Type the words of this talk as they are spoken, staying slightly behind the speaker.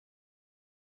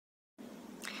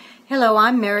Hello,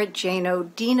 I'm Merit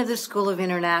Janow, Dean of the School of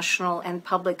International and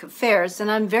Public Affairs,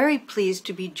 and I'm very pleased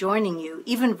to be joining you,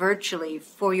 even virtually,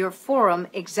 for your forum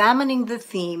examining the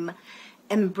theme,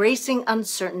 Embracing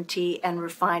Uncertainty and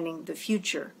Refining the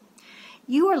Future.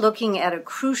 You are looking at a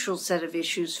crucial set of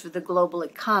issues for the global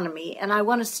economy, and I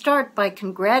want to start by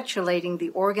congratulating the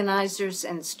organizers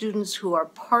and students who are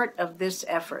part of this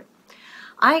effort.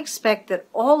 I expect that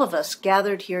all of us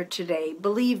gathered here today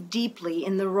believe deeply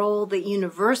in the role that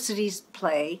universities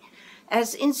play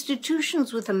as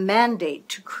institutions with a mandate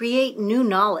to create new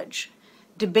knowledge,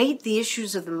 debate the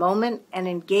issues of the moment, and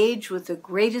engage with the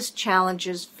greatest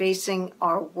challenges facing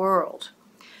our world.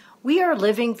 We are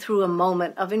living through a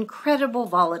moment of incredible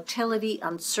volatility,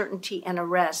 uncertainty, and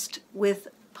arrest, with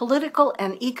political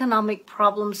and economic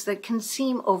problems that can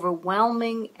seem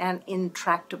overwhelming and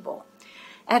intractable.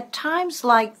 At times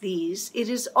like these, it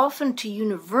is often to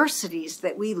universities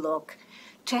that we look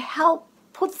to help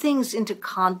put things into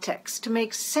context, to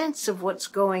make sense of what's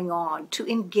going on, to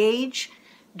engage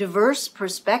diverse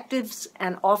perspectives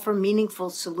and offer meaningful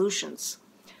solutions.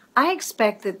 I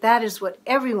expect that that is what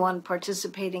everyone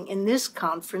participating in this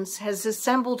conference has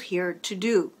assembled here to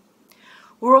do.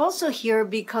 We're also here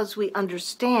because we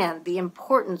understand the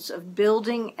importance of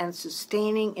building and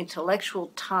sustaining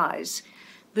intellectual ties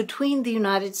between the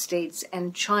United States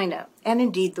and China, and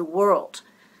indeed the world.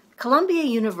 Columbia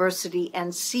University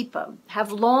and SIPA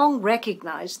have long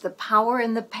recognized the power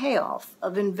and the payoff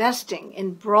of investing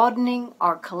in broadening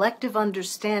our collective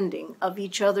understanding of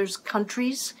each other's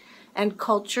countries and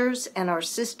cultures and our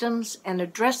systems, and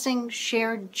addressing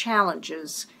shared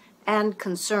challenges and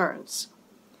concerns.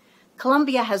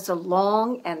 Columbia has a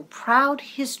long and proud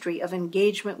history of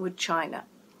engagement with China.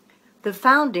 The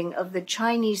founding of the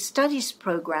Chinese Studies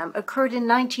program occurred in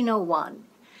 1901,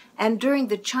 and during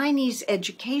the Chinese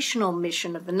educational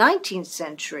mission of the 19th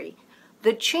century,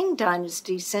 the Qing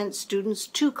dynasty sent students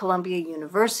to Columbia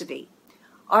University.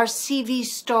 Our CV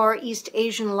Star East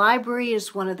Asian Library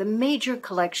is one of the major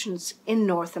collections in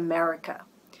North America.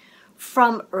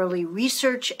 From early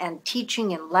research and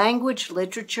teaching in language,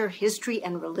 literature, history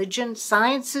and religion,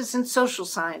 sciences and social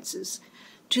sciences,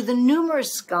 to the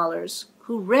numerous scholars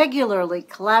who regularly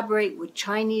collaborate with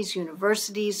Chinese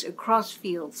universities across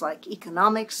fields like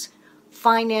economics,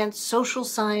 finance, social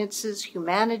sciences,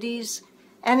 humanities,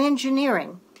 and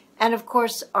engineering, and of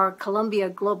course our Columbia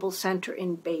Global Center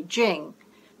in Beijing.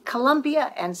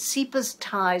 Columbia and SIPA's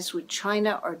ties with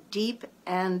China are deep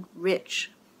and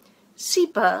rich.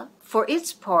 SIPA, for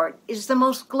its part, is the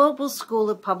most global school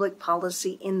of public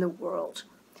policy in the world.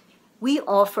 We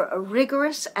offer a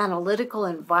rigorous analytical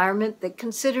environment that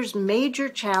considers major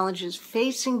challenges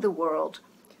facing the world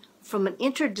from an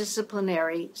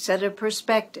interdisciplinary set of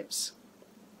perspectives.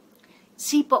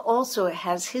 SIPA also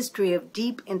has history of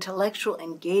deep intellectual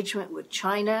engagement with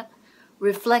China,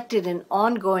 reflected in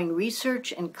ongoing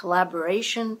research and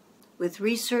collaboration with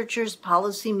researchers,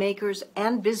 policymakers,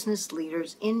 and business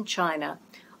leaders in China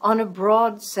on a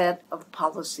broad set of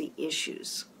policy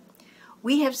issues.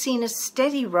 We have seen a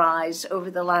steady rise over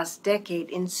the last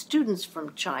decade in students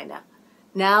from China,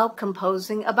 now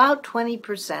composing about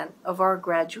 20% of our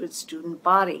graduate student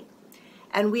body.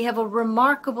 And we have a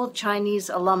remarkable Chinese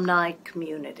alumni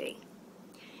community.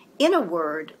 In a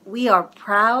word, we are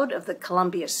proud of the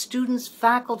Columbia students,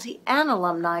 faculty, and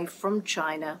alumni from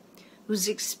China, whose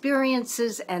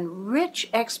experiences and rich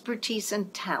expertise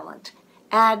and talent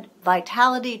add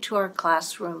vitality to our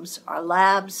classrooms, our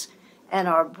labs, and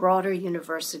our broader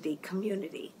university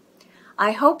community.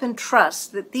 I hope and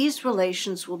trust that these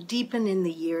relations will deepen in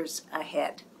the years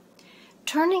ahead.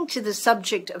 Turning to the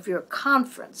subject of your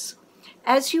conference,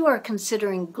 as you are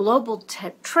considering global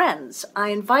trends,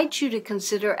 I invite you to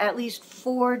consider at least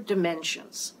 4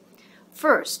 dimensions.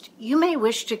 First, you may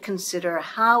wish to consider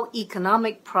how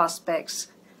economic prospects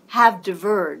have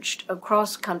diverged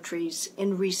across countries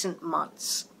in recent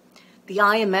months. The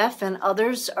IMF and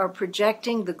others are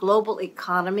projecting the global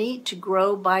economy to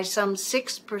grow by some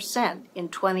 6% in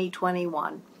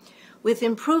 2021, with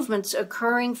improvements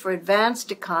occurring for advanced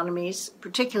economies,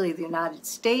 particularly the United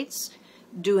States,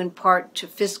 due in part to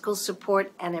fiscal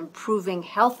support and improving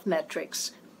health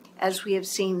metrics, as we have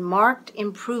seen marked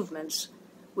improvements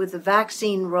with the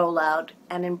vaccine rollout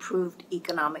and improved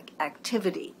economic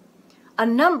activity. A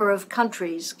number of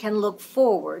countries can look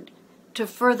forward to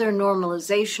further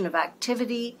normalization of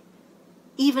activity,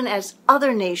 even as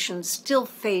other nations still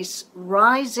face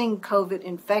rising COVID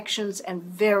infections and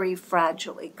very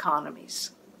fragile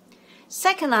economies.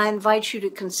 Second, I invite you to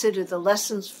consider the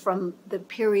lessons from the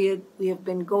period we have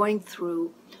been going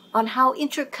through on how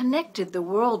interconnected the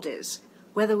world is,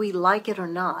 whether we like it or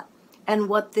not, and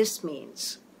what this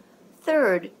means.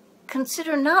 Third,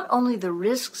 consider not only the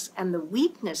risks and the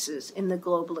weaknesses in the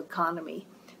global economy,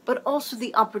 but also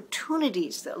the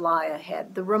opportunities that lie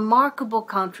ahead, the remarkable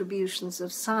contributions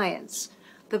of science,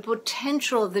 the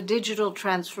potential of the digital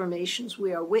transformations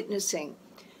we are witnessing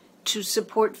to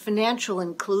support financial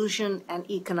inclusion and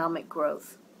economic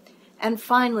growth. And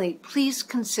finally, please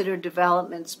consider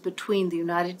developments between the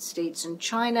United States and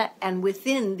China and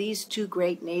within these two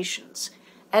great nations,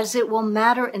 as it will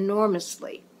matter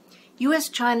enormously.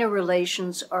 U.S.-China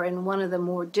relations are in one of the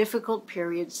more difficult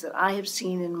periods that I have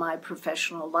seen in my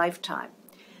professional lifetime.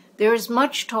 There is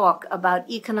much talk about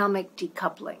economic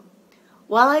decoupling.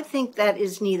 While I think that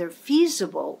is neither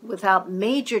feasible without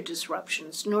major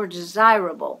disruptions nor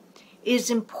desirable, it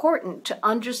is important to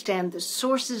understand the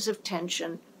sources of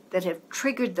tension that have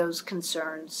triggered those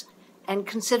concerns and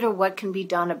consider what can be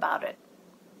done about it.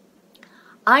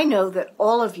 I know that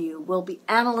all of you will be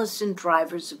analysts and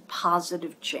drivers of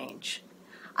positive change.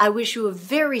 I wish you a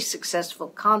very successful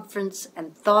conference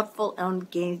and thoughtful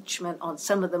engagement on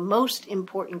some of the most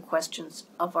important questions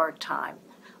of our time.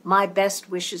 My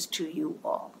best wishes to you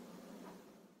all.